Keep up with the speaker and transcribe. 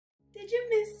Did you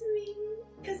miss me?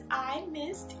 Because I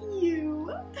missed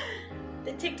you.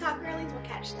 The TikTok girlies will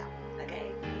catch that one,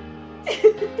 okay?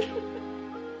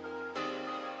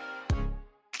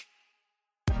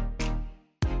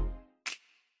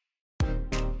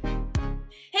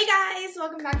 Hey guys,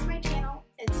 welcome back to my channel.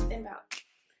 It's been about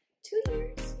 2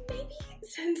 years, maybe,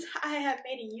 since I have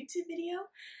made a YouTube video.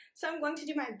 So I'm going to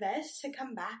do my best to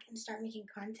come back and start making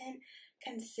content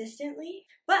consistently.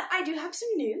 But I do have some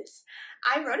news.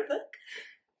 I wrote a book.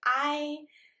 I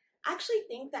actually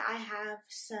think that I have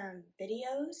some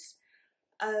videos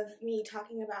of me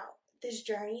talking about this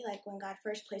journey, like when God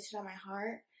first placed it on my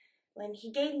heart, when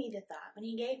He gave me the thought, when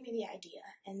He gave me the idea,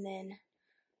 and then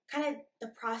kind of the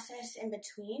process in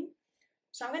between.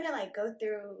 So I'm gonna like go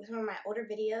through some of my older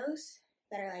videos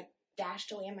that are like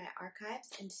dashed away in my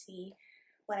archives and see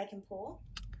what I can pull.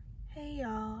 Hey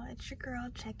y'all, it's your girl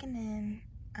checking in.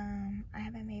 I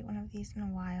haven't made one of these in a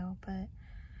while, but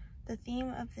the theme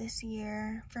of this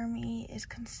year for me is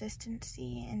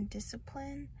consistency and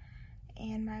discipline.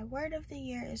 And my word of the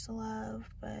year is love,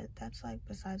 but that's like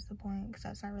besides the point because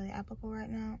that's not really applicable right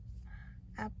now.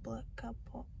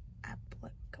 Applicable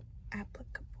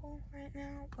right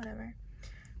now, whatever.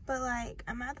 But like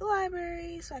I'm at the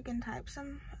library so I can type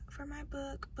some for my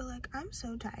book, but like I'm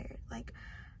so tired. Like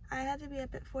I had to be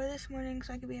up at 4 this morning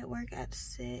so I could be at work at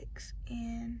 6,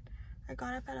 and I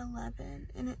got up at 11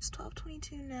 and it's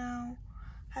 12:22 now.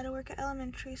 I had to work at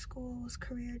elementary school. It was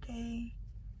career day.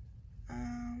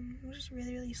 I'm just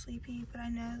really sleepy, but I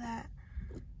know that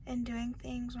in doing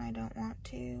things when I don't want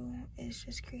to is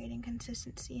just creating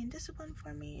consistency and discipline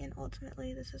for me, and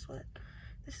ultimately this is what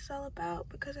this is all about,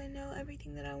 because I know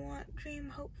everything that I want, dream,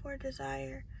 hope for,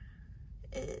 desire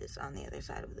is on the other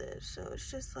side of this. So it's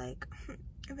just like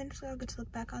eventually I'll get to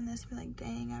look back on this and be like,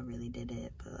 dang, I really did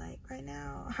it. But like right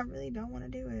now I really don't want to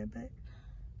do it, but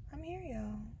I'm here,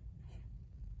 y'all.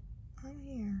 I'm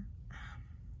here.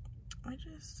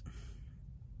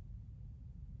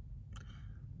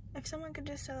 If someone could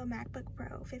just sell a MacBook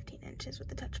Pro 15 inches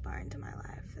with a touch bar into my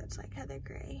life, that's like Heather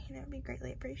Gray, and it would be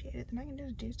greatly appreciated. Then I can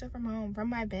just do stuff from home, from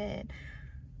my bed,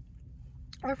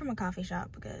 or from a coffee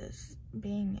shop, because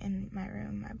being in my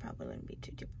room, I probably wouldn't be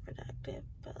too productive.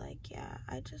 But like, yeah,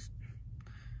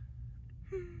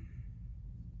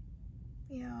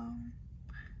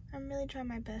 I'm really trying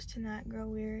my best to not grow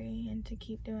weary and to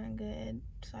keep doing good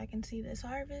so I can see this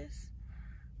harvest.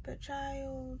 But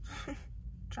child,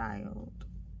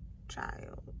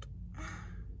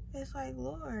 it's like,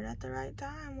 Lord, at the right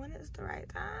time. When is the right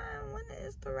time? When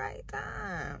is the right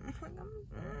time? Like,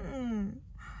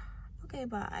 okay,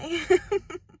 bye.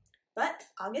 But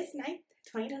August 9th,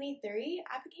 2023,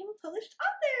 I became a published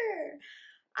author.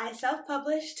 I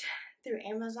self-published through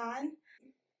Amazon,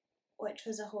 which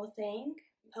was a whole thing.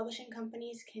 Publishing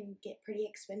companies can get pretty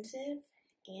expensive,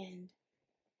 and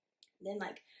then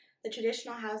like the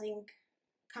traditional housing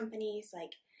companies,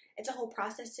 like it's a whole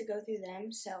process to go through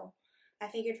them. So I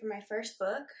figured for my first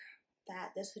book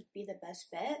that this would be the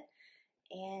best bet,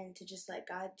 and to just let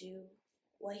God do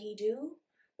what He do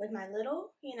with my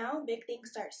little, big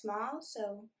things start small.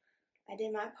 So I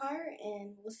did my part,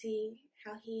 and we'll see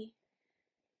how He,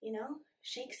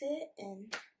 shakes it.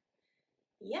 And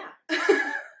yeah.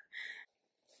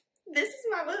 This is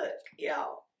my book,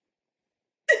 y'all.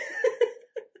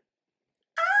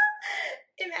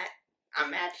 I'm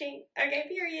matching. Okay,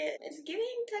 period. It's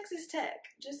giving Texas Tech.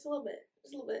 Just a little bit.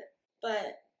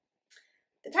 But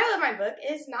the title of my book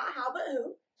is Not How But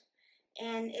Who.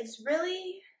 And it's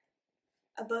really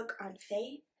a book on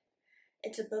faith.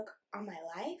 It's a book on my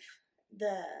life.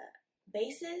 The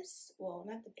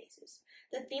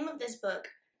theme of this book,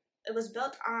 it was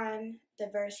built on the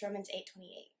verse Romans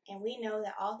 8:28. And we know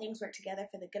that all things work together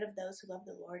for the good of those who love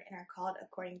the Lord and are called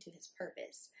according to His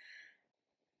purpose.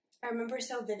 I remember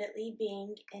so vividly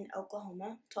being in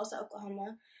Oklahoma, Tulsa,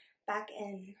 Oklahoma, back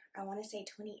in, I want to say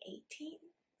 2018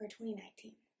 or 2019.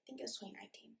 I think it was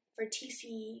 2019. For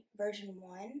TC version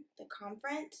 1, the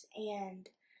conference, and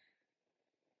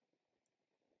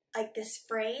like this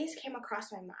phrase came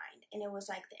across my mind, and it was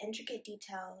like the intricate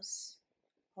details.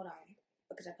 Hold on,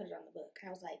 because I put it on the book. And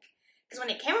I was like, because when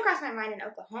it came across my mind in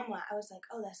Oklahoma, I was like,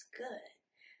 oh, that's good.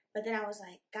 But then I was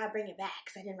like, God, bring it back,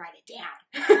 because I didn't write it down.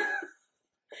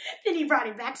 Then He brought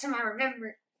it back to my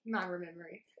memory. He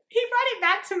brought it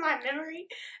back to my memory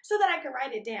so that I could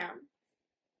write it down.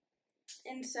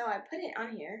 And so I put it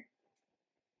on here.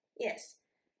 Yes.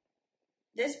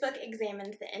 This book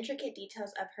examines the intricate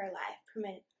details of her life.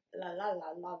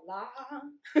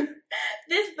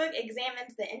 This book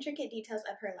examines the intricate details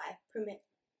of her life.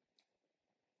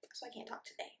 So I can't talk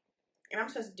today. And I'm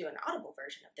supposed to do an audible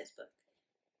version of this book.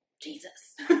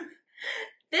 Jesus.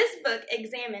 This book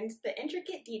examines the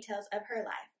intricate details of her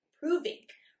life, proving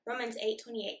Romans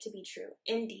 8:28 to be true.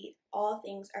 Indeed, all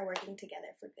things are working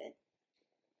together for good.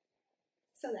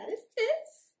 So that is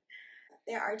this.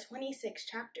 There are 26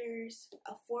 chapters,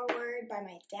 a foreword by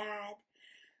my dad,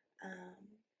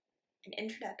 an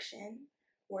introduction,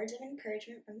 words of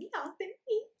encouragement from the author,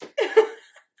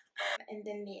 and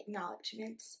then the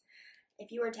acknowledgments.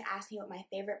 If you were to ask me what my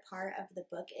favorite part of the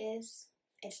book is,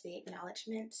 it's the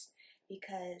acknowledgments,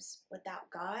 because without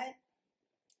God,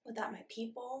 without my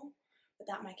people,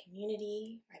 without my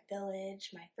community, my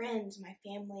village, my friends, my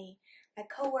family, my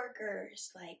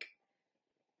coworkers, like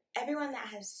everyone that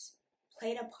has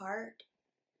played a part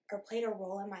or played a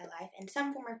role in my life in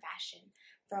some form or fashion,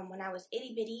 from when I was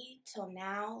itty bitty till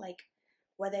now, like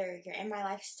whether you're in my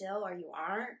life still or you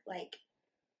aren't, like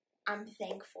I'm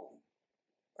thankful,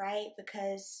 right?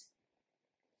 Because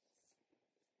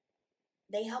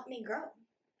they helped me grow.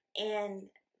 And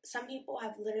some people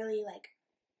have literally like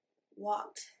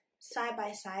walked side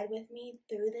by side with me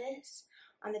through this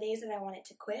on the days that I wanted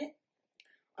to quit,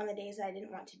 on the days that I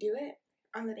didn't want to do it,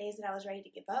 on the days that I was ready to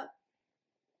give up.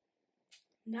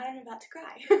 Now I'm about to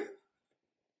cry.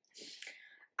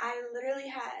 I literally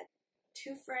had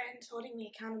 2 friends holding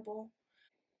me accountable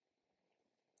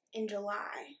in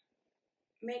July,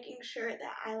 making sure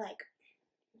that I like,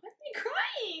 why am I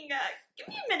crying? Give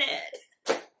me a minute.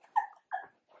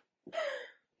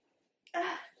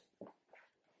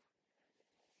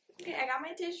 Okay, I got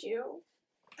my tissue.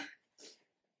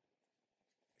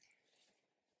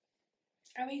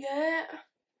 Are we good?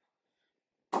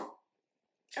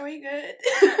 Are we good?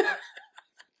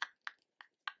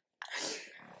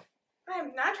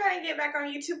 I'm not trying to get back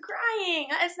on YouTube crying.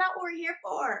 That's not what we're here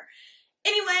for.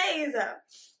 Anyways,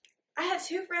 I had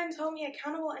 2 friends hold me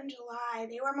accountable in July.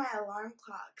 They were my alarm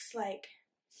clocks. Like,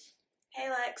 hey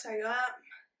Lex, are you up?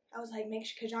 I was like, make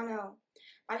sure, because y'all know,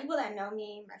 my people that know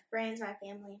me, my friends, my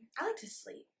family, I like to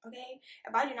sleep, okay?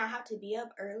 If I do not have to be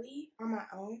up early on my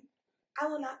own, I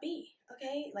will not be,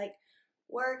 okay? Like,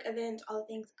 work, events, all the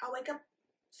things. I'll wake up,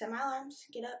 set my alarms,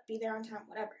 get up, be there on time,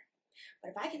 whatever.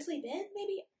 But if I can sleep in,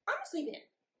 maybe I'm gonna sleep in.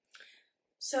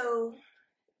 So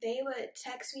they would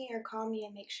text me or call me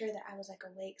and make sure that I was like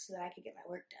awake so that I could get my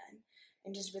work done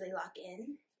and just really lock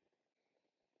in.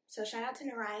 So shout out to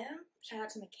Naraya, shout out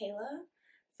to Michaela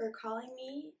for calling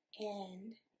me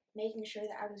and making sure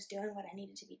that I was doing what I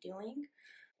needed to be doing,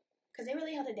 because they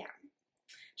really held it down.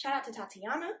 Shout out to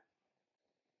Tatiana,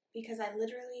 because I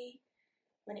literally,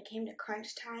 when it came to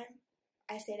crunch time,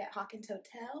 I stayed at Hawkins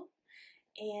Hotel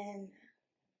and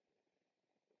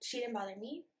she didn't bother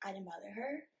me, I didn't bother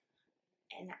her,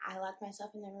 and I locked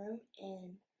myself in the room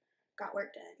and got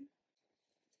work done.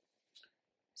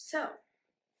 So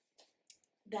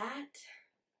that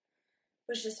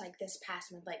was just like this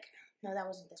past month. Like, no, that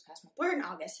wasn't this past month. We're in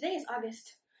August. Today is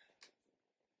August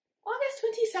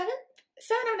 27th,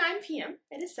 7:09 p.m.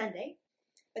 It is Sunday.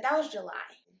 But that was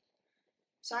July.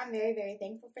 So I'm very, very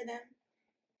thankful for them.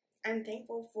 I'm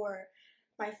thankful for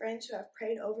my friends who have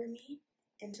prayed over me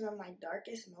in some of my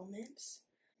darkest moments.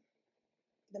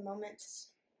 The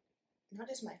moments, not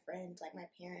just my friends, like my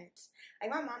parents. Like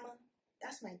my mama,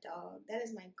 that's my dog. That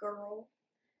is my girl.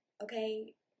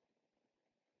 Okay?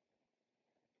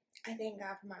 I thank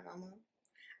God for my mama.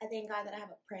 I thank God that I have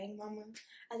a praying mama.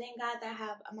 I thank God that I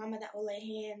have a mama that will lay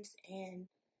hands and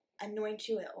anoint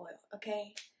you with oil,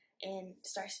 okay? And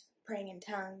start praying in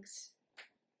tongues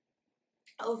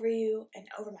over you and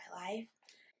over my life.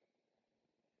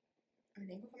 I'm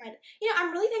thankful for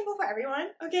I'm really thankful for everyone,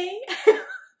 okay?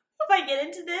 If I get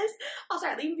into this, I'll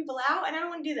start leaving people out, and I don't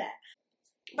want to do that.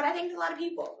 But I thank a lot of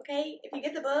people, okay? If you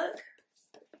get the book,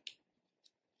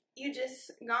 you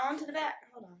just go on to the back.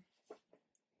 Hold on.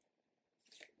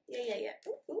 Yeah.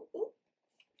 Ooh.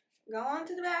 Go on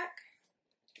to the back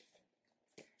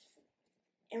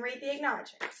and read the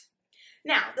acknowledgments.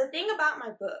 Now, the thing about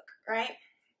my book, right?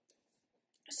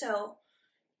 So,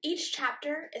 each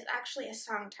chapter is actually a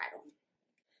song title.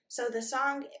 So the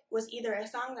song was either a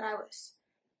song that I was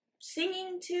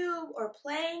singing to or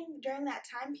playing during that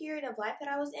time period of life that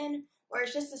I was in, or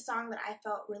it's just a song that I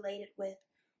felt related with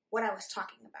what I was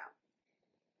talking about.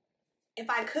 If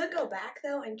I could go back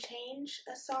though and change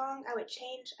a song, I would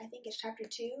change, I think it's chapter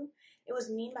 2. It was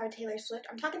Mean by Taylor Swift.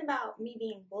 I'm talking about me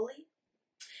being bullied.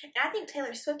 And I think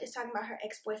Taylor Swift is talking about her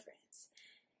ex-boyfriends.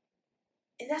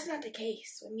 And that's not the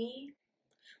case with me.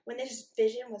 When this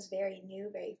vision was very new,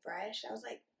 very fresh, I was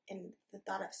like, and the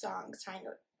thought of songs,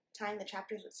 tying the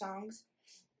chapters with songs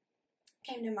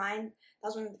came to mind. That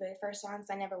was one of the very first songs.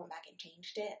 I never went back and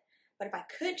changed it. But if I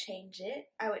could change it,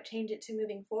 I would change it to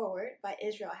Moving Forward by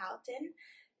Israel Houghton,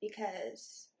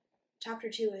 because chapter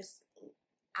 2 is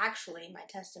actually my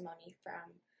testimony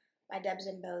from my Debs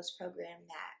and Bows program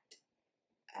that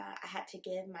I had to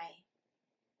give my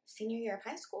senior year of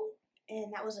high school,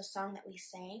 and that was a song that we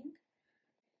sang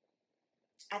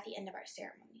at the end of our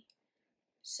ceremony.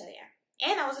 So yeah,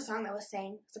 and that was a song that was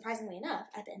sang, surprisingly enough,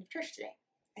 at the end of church today.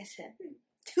 I said,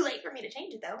 too late for me to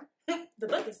change it though. The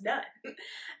book is done.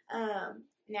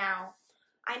 Now,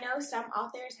 I know some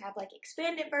authors have like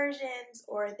expanded versions,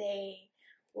 or they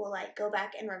will like go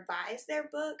back and revise their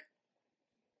book.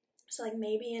 So like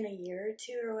maybe in a year or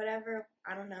two or whatever,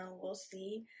 I don't know, we'll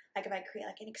see. Like if I create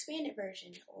like an expanded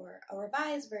version or a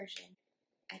revised version,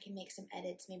 I can make some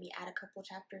edits, maybe add a couple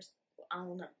chapters. I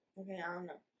don't know. Okay, I don't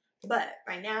know. But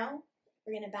right now,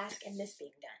 we're gonna bask in this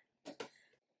being done.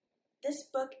 This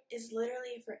book is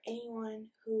literally for anyone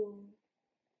who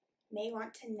may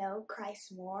want to know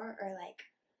Christ more, or like,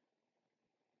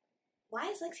 why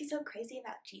is Lexi so crazy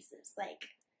about Jesus? Like,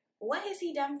 what has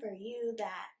he done for you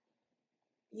that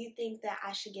you think that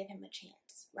I should give him a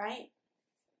chance, right?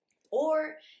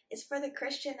 Or it's for the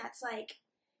Christian that's like,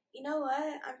 you know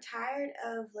what? I'm tired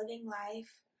of living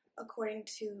life according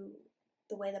to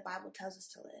the way the Bible tells us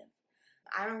to live.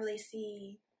 I don't really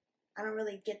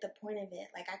get the point of it.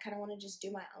 Like, I kind of want to just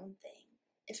do my own thing.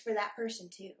 It's for that person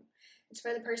too. It's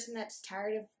for the person that's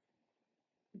tired of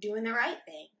doing the right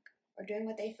thing or doing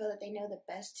what they feel that they know the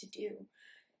best to do.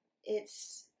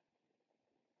 It's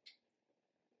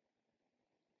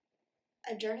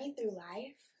a journey through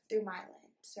life, through my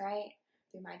lens, right?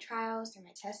 Through my trials, through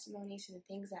my testimonies, through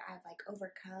the things that I've like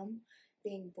overcome,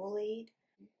 being bullied,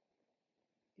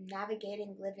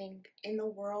 navigating living in the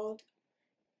world,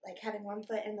 like having one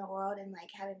foot in the world and like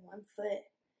having one foot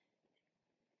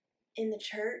in the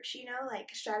church, you know, like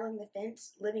straddling the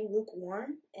fence, living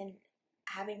lukewarm, and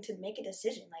having to make a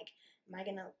decision. Like, am I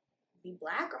gonna be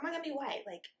black or am I gonna be white?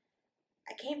 Like,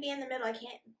 I can't be in the middle.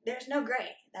 There's no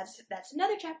gray. That's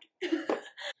another chapter.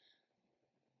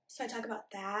 So I talk about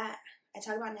that. I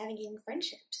talk about navigating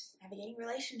friendships, navigating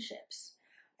relationships.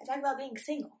 I talk about being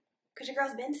single, because your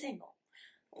girl's been single.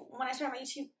 When I started my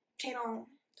YouTube channel,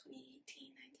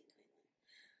 2018,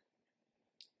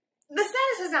 19, the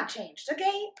status has not changed,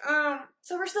 okay?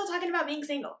 So we're still talking about being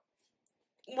single.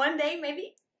 One day,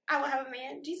 maybe, I will have a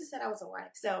man. Jesus said I was a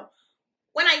wife, so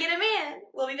when I get a man,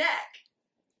 we'll be back.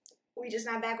 We just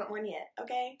not back with one yet,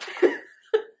 okay?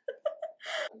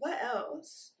 What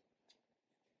else?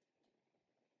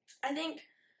 I think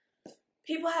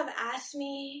people have asked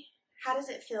me, how does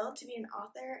it feel to be an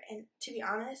author? And to be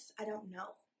honest, I don't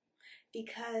know.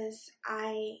 Because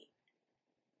I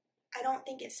don't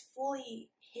think it's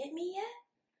fully hit me yet.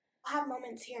 I'll have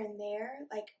moments here and there,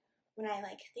 like when I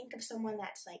like think of someone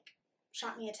that's like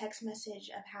shot me a text message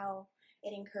of how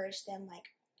it encouraged them. Like,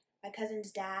 my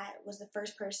cousin's dad was the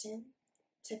first person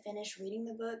to finish reading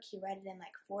the book. He read it in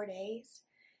like 4 days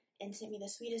and sent me the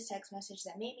sweetest text message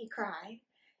that made me cry,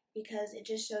 because it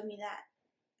just showed me that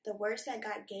the words that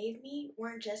God gave me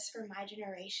weren't just for my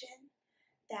generation,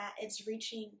 that it's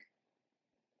reaching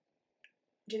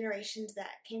generations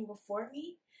that came before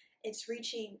me. It's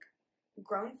reaching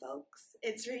grown folks.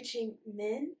 It's reaching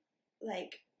men.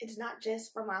 Like, it's not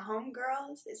just for my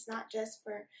homegirls. It's not just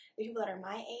for the people that are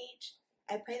my age.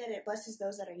 I pray that it blesses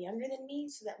those that are younger than me,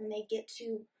 so that when they get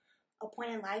to a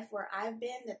point in life where I've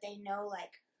been, that they know,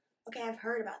 like, okay, I've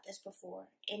heard about this before,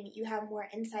 and you have more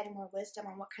insight and more wisdom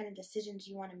on what kind of decisions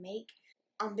you want to make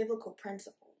on biblical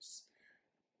principles.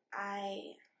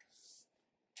 I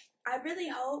really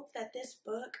hope that this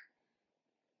book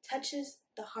touches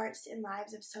the hearts and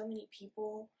lives of so many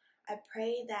people. I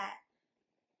pray that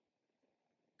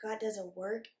God does a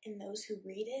work in those who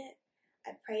read it.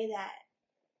 I pray that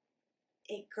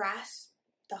it grasps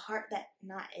the heart, that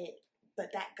not it,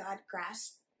 but that God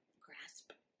grasp,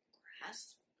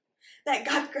 that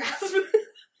God grasps,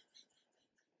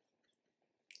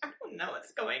 I don't know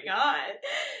what's going on,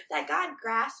 that God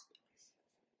grasps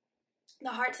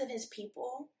the hearts of his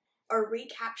people, or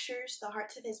recaptures the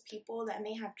hearts of his people that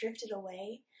may have drifted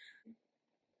away,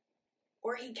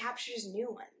 or he captures new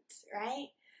ones, right?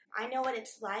 I know what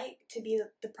it's like to be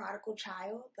the prodigal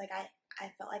child. Like, I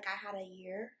felt like I had a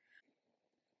year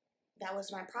that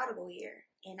was my prodigal year,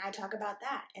 and I talk about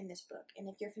that in this book. And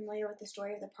if you're familiar with the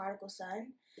story of the prodigal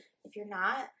son, if you're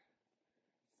not,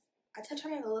 I touch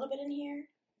on it a little bit in here,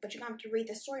 but you're going to have to read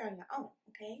the story on your own,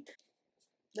 okay?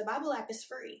 The Bible app is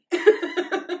free.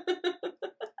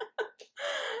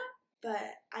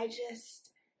 But I just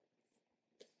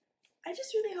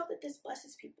really hope that this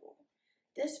blesses people.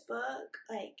 This book,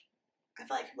 like, I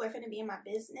feel like people are going to be in my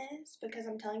business because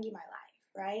I'm telling you my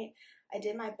life, right? I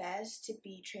did my best to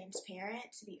be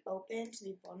transparent, to be open, to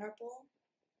be vulnerable.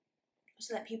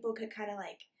 so that people could kind of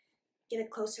like get a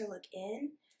closer look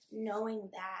in, knowing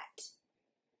that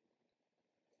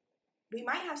we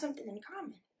might have something in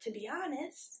common. To be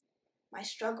honest, my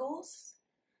struggles,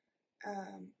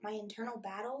 my internal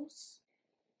battles,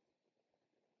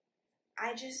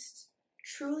 I just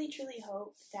truly, truly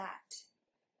hope that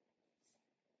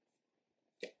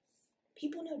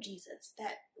people know Jesus,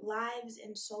 that lives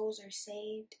and souls are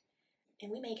saved,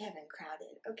 and we make heaven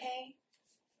crowded, okay?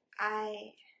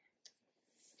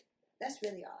 That's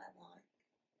really all I want.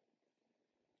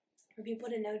 For people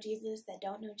to know Jesus that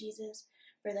don't know Jesus,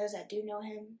 for those that do know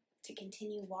him, to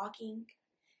continue walking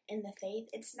in the faith.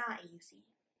 It's not easy.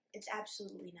 It's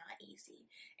absolutely not easy.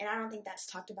 And I don't think that's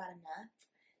talked about enough.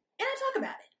 And I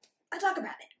talk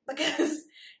about it because,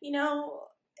 you know,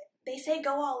 they say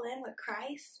go all in with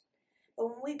Christ, but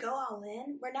when we go all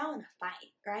in, we're now in a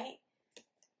fight, right?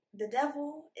 The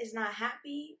devil is not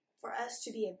happy for us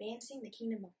to be advancing the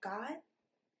kingdom of God,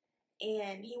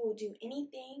 and he will do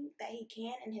anything that he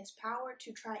can in his power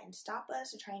to try and stop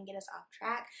us, to try and get us off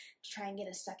track, to try and get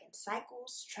us stuck in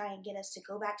cycles, to try and get us to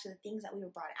go back to the things that we were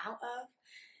brought out of.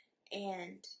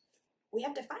 And we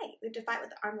have to fight. We have to fight with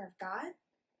the armor of God.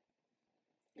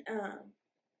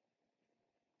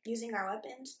 Using our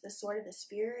weapons, the sword of the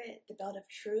Spirit, the belt of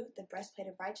truth, the breastplate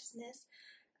of righteousness,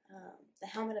 the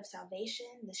helmet of salvation,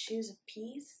 the shoes of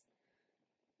peace.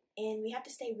 And we have to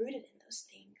stay rooted in those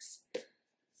things.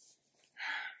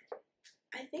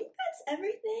 I think that's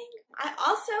everything. I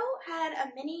also had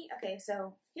a mini, okay,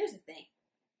 so here's the thing.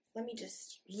 Let me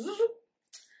just,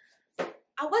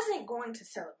 I wasn't going to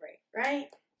celebrate, right?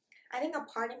 I think a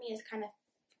part of me is kind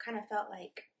of felt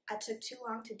like I took too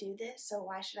long to do this, so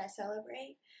why should I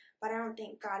celebrate? But I don't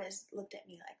think God has looked at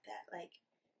me like that. Like,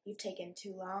 you've taken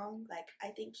too long. Like, I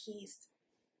think he's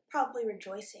probably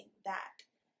rejoicing that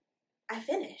I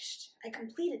finished. I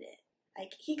completed it.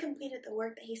 Like, he completed the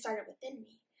work that he started within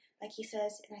me. Like he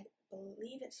says, and I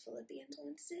believe it's Philippians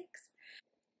 1:6.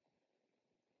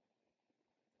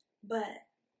 But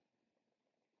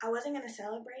I wasn't going to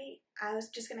celebrate. I was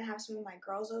just going to have some of my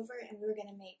girls over, and we were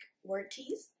going to make word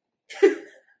teas.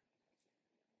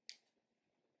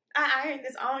 I ironed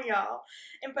this on, y'all.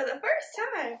 And for the first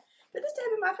time, for this to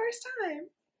be my first time,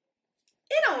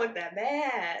 it don't look that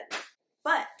bad.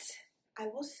 But I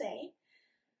will say,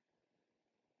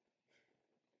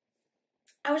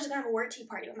 I was just going to have a word tea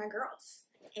party with my girls.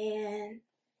 And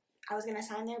I was going to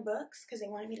sign their books because they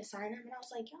wanted me to sign them. And I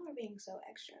was like, y'all are being so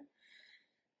extra.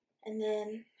 And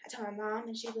then I told my mom,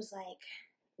 and she was like,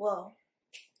 well,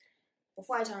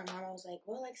 before I told my mom, I was like,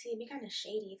 well, Lexi, it'd be kind of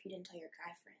shady if you didn't tell your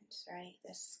guy friends, right?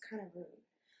 That's kind of rude.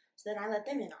 So then I let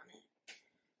them in on it.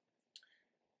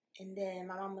 And then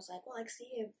my mom was like, well, Lexi,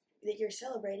 if that you're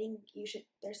celebrating,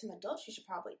 there's some adults you should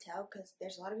probably tell because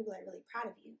there's a lot of people that are really proud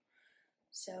of you.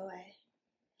 So I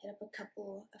hit up a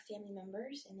couple of family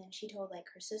members, and then she told like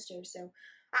her sisters. So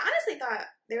I honestly thought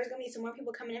there was going to be some more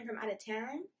people coming in from out of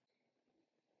town,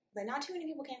 but not too many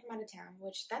people came from out of town,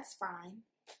 which that's fine.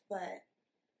 But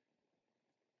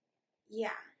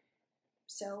yeah,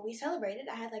 so we celebrated.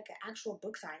 I had like an actual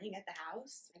book signing at the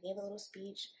house. I gave a little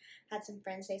speech, had some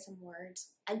friends say some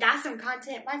words. I got some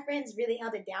content. My friends really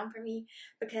held it down for me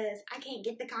because I can't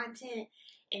get the content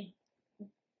and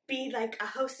be like a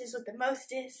hostess with the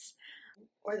mostest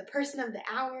or the person of the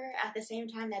hour at the same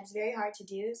time. That's very hard to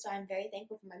do. So I'm very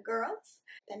thankful for my girls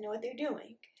that know what they're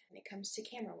doing when it comes to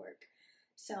camera work.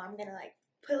 So I'm gonna like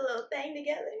put a little thing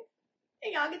together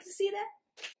and y'all get to see that.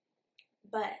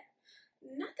 But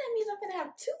not that means I'm gonna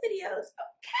have 2 videos.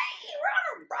 Okay, we're on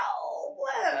a roll.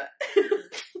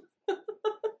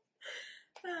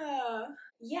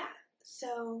 Yeah,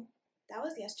 so that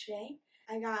was yesterday.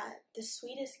 I got the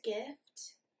sweetest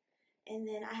gift, and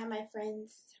then I had my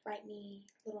friends write me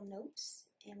little notes,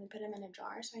 and we put them in a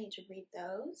jar, so I need to read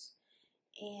those.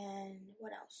 And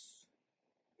what else?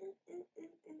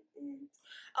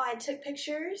 Oh, I took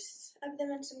pictures of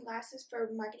them in some glasses for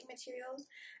marketing materials.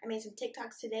 I made some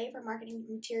TikToks today for marketing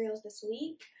materials this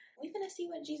week. We finna see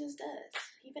what Jesus does.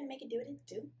 He finna make it do what it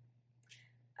do.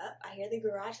 Oh, I hear the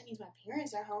garage. That means my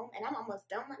parents are home, and I'm almost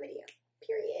done with my video.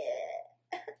 Period.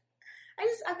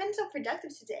 I've been so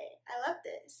productive today. I love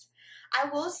this. I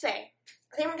will say,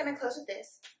 I think I'm gonna close with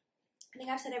this. I think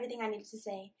I've said everything I needed to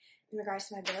say in regards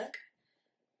to my book.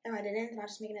 If I didn't, then I'll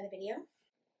just make another video.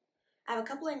 I have a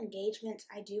couple of engagements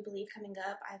I do believe coming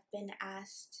up. I've been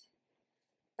asked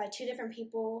by 2 different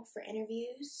people for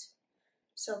interviews.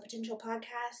 So a potential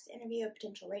podcast interview, a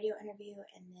potential radio interview,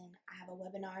 and then I have a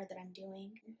webinar that I'm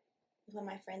doing with one of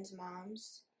my friend's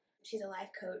moms. She's a life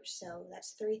coach, so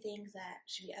that's 3 things that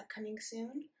should be upcoming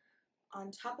soon. On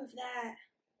top of that,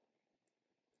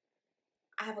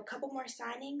 I have a couple more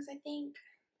signings, I think.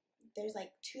 There's like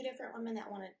 2 different women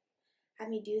that want to have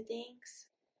me do things.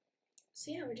 So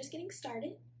yeah, we're just getting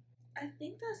started. I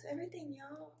think that's everything,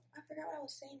 y'all. I forgot what I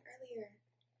was saying earlier.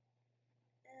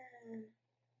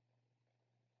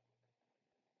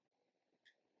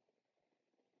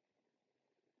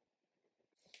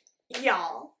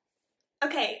 Y'all.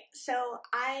 Okay, so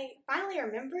I finally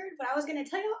remembered what I was going to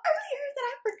tell y'all earlier that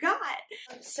I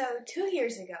forgot. So 2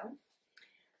 years ago,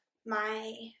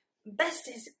 my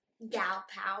bestest gal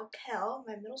pal, Kel,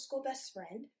 my middle school best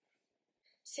friend,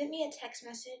 sent me a text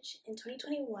message in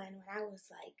 2021 when I was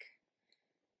like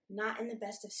not in the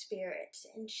best of spirits.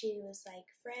 And she was like,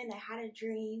 friend, I had a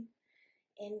dream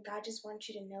and God just wants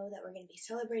you to know that we're going to be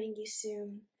celebrating you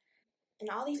soon. And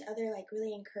all these other like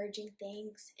really encouraging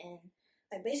things and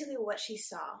like basically what she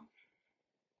saw.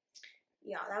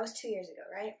 Yeah, that was 2 years ago,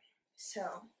 right? So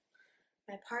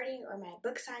my party or my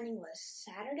book signing was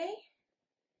Saturday.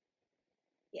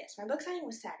 Yes, my book signing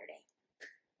was Saturday.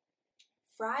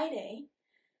 Friday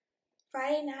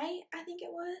night, I think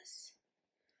it was.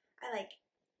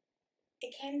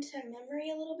 It came to memory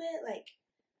a little bit, like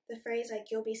the phrase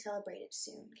like you'll be celebrated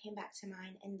soon came back to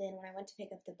mind. And then when I went to pick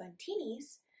up the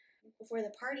buntinis before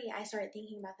the party, I started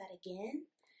thinking about that again.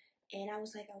 And I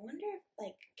was like, I wonder if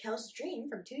like Kel's dream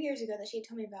from 2 years ago that she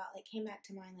told me about like came back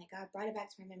to mind, like God brought it back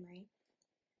to my memory.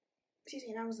 Excuse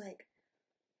me. And I was like,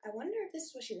 I wonder if this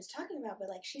is what she was talking about. But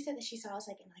like she said that she saw us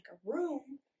like in like a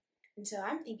room. And so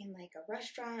I'm thinking like a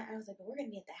restaurant. I was like, well, we're going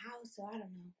to be at the house. So I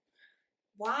don't know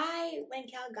why when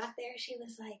Kel got there, she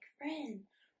was like, friend,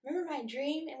 remember my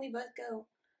dream? And we both go,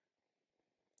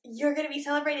 you're going to be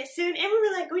celebrated soon. And we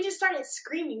were like, we just started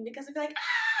screaming because we feel like,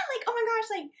 like, oh my gosh,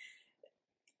 like,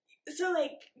 so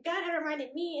like God had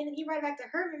reminded me, and then he brought it back to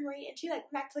her memory, and she like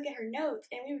went back to look at her notes,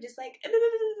 and we were just like, and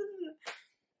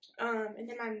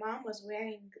then my mom was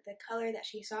wearing the color that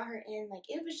she saw her in, like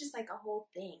it was just like a whole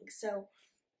thing. So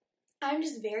I'm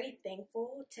just very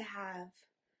thankful to have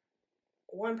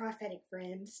 1, prophetic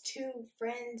friends, 2,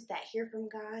 friends that hear from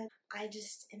God. I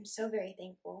just am so very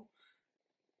thankful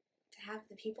to have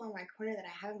the people in my corner that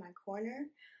I have in my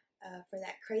corner. For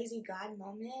that crazy God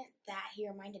moment that he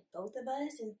reminded both of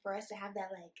us, and for us to have that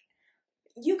like,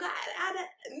 you got out of,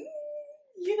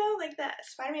 you know, like that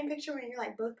Spider-Man picture when you're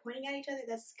like both pointing at each other.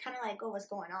 That's kind of like what was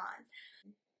going on.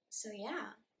 So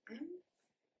yeah,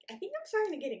 I think I'm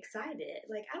starting to get excited.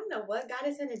 Like I don't know what God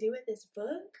is going to do with this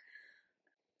book.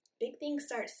 Big things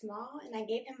start small, and I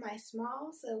gave him my small,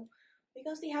 so we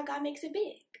gonna see how God makes it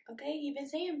big. Okay, you've been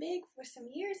saying big for some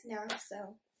years now,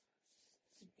 so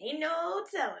ain't no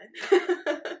telling.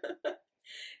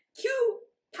 Cute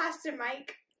Pastor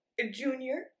Mike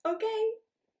Jr., okay?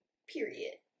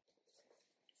 Period.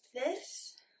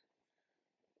 This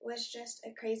was just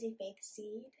a crazy faith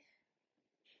seed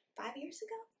 5 years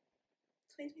ago?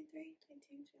 2023,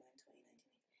 22, 21, 2019.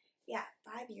 Yeah,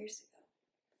 5 years ago.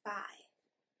 5.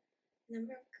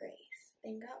 Number of grace.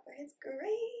 Thank God for his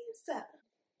grace.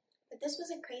 But this was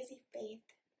a crazy faith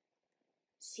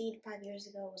seed 5 years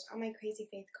ago. It was on my crazy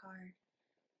faith card.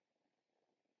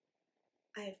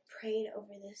 I have prayed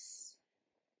over this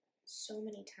so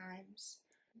many times.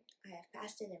 I have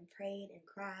fasted and prayed and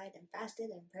cried and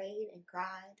fasted and prayed and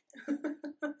cried.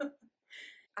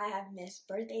 I have missed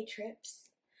birthday trips,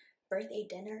 birthday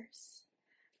dinners.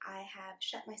 I have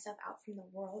shut myself out from the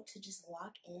world to just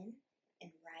lock in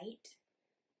and write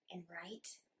and write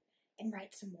and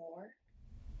write some more.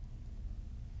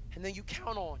 And then you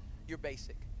count on your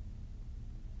basic.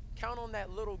 Count on that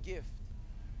little gift.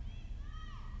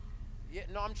 Yeah,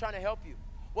 no, I'm trying to help you.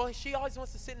 Well, she always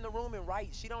wants to sit in the room and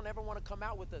write. She don't ever want to come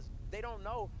out with us. They don't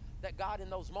know that God in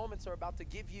those moments are about to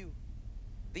give you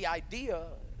the idea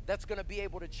that's going to be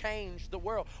able to change the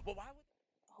world. Well, why would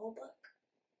a whole book?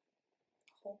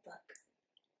 A whole book.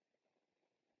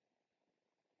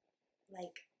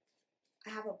 Like, I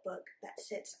have a book that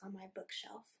sits on my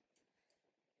bookshelf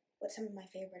with some of my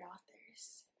favorite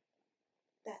authors.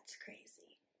 That's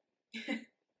crazy.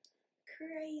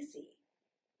 Crazy.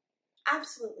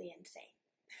 Absolutely insane.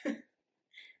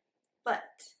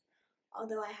 But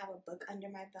although I have a book under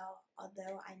my belt,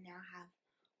 although I now have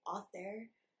author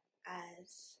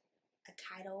as a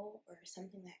title or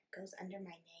something that goes under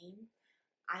my name,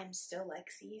 I'm still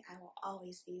Lexi. I will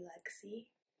always be Lexi.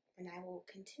 And I will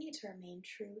continue to remain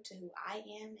true to who I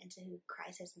am and to who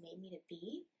Christ has made me to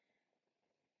be.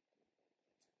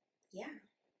 Yeah.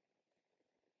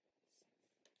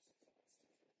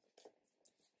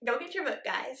 Go get your book,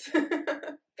 guys.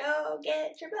 Go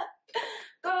get your book.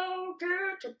 Go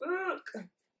get your book.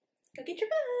 Go get your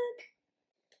book.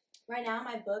 Right now,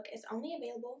 my book is only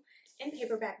available in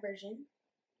paperback version.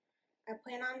 I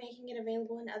plan on making it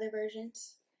available in other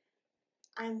versions.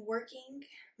 I'm working.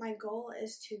 My goal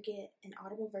is to get an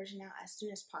Audible version out as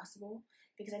soon as possible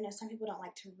because I know some people don't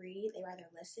like to read, they rather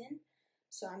listen.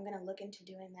 So I'm going to look into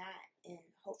doing that and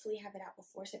hopefully have it out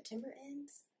before September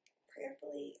ends.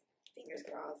 Prayerfully, fingers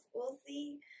crossed. We'll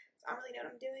see. So I don't really know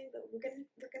what I'm doing, but we're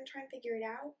gonna try and figure it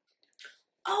out.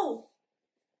 Oh,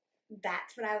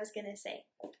 that's what I was gonna say.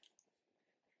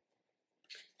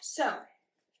 So,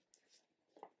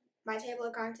 my table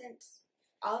of contents,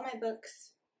 all of my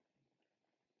books,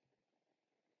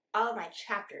 all of my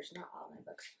chapters, not all of my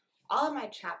books, all of my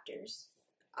chapters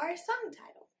are a song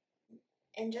title.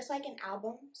 And just like an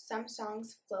album, some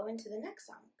songs flow into the next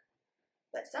song,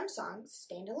 but some songs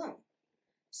stand alone.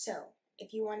 So,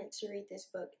 if you wanted to read this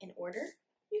book in order,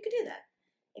 you could do that.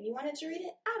 If you wanted to read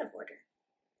it out of order,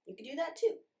 you could do that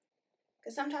too.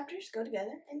 Because some chapters go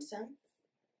together and some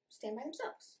stand by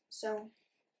themselves. So,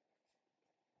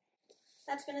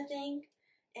 that's been a thing.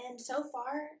 And so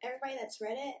far, everybody that's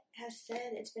read it has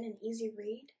said it's been an easy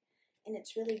read and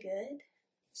it's really good.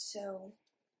 So,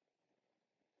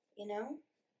 you know,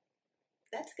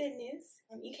 that's good news.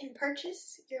 You can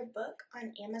purchase your book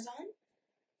on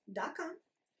Amazon.com,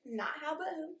 Not How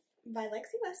But Who, by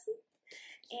Lexi Wesley,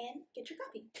 and get your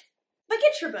copy. But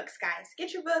get your books, guys.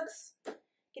 Get your books.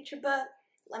 Get your book.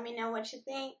 Let me know what you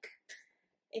think.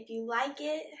 If you like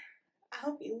it, I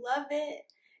hope you love it.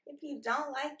 If you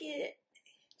don't like it,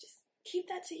 just keep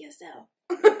that to yourself.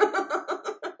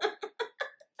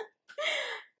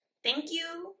 Thank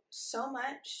you so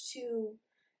much to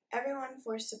everyone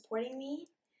for supporting me.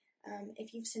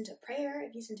 If you've sent a prayer,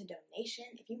 if you sent a donation,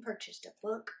 if you purchased a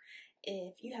book,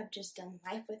 if you have just done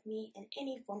life with me in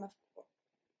any form of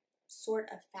sort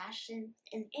of fashion,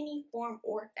 in any form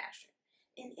or fashion,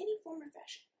 in any form or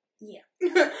fashion, yeah.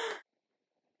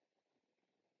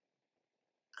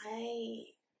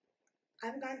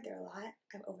 I've gone through a lot,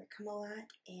 I've overcome a lot,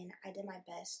 and I did my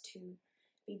best to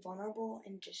be vulnerable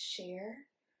and just share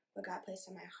what God placed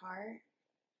in my heart.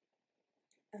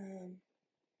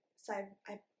 So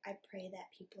I pray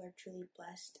that people are truly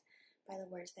blessed by the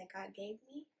words that God gave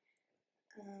me.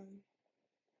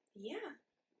 Yeah.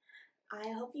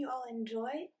 I hope you all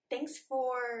enjoyed. Thanks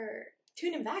for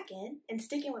tuning back in and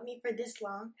sticking with me for this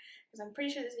long, because I'm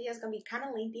pretty sure this video is going to be kind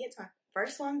of lengthy. It's my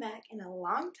first one back in a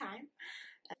long time.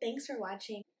 Thanks for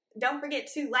watching. Don't forget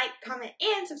to like, comment,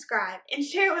 and subscribe, and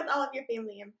share with all of your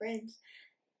family and friends.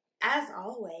 As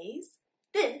always,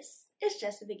 this is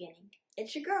just the beginning.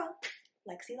 It's your girl,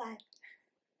 Lexi Live.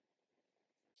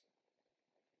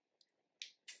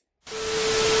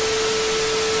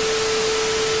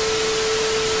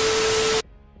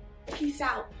 Peace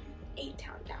out.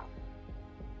 8-town down.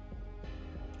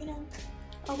 You know,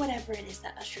 or whatever it is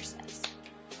that Usher says.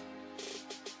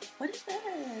 What is that?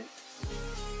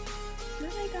 What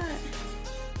do they got?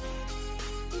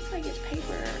 Looks like it's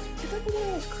paper. Is that the one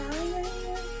that was crying right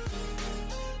here?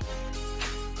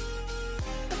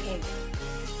 Okay.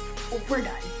 Well, we're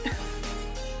done.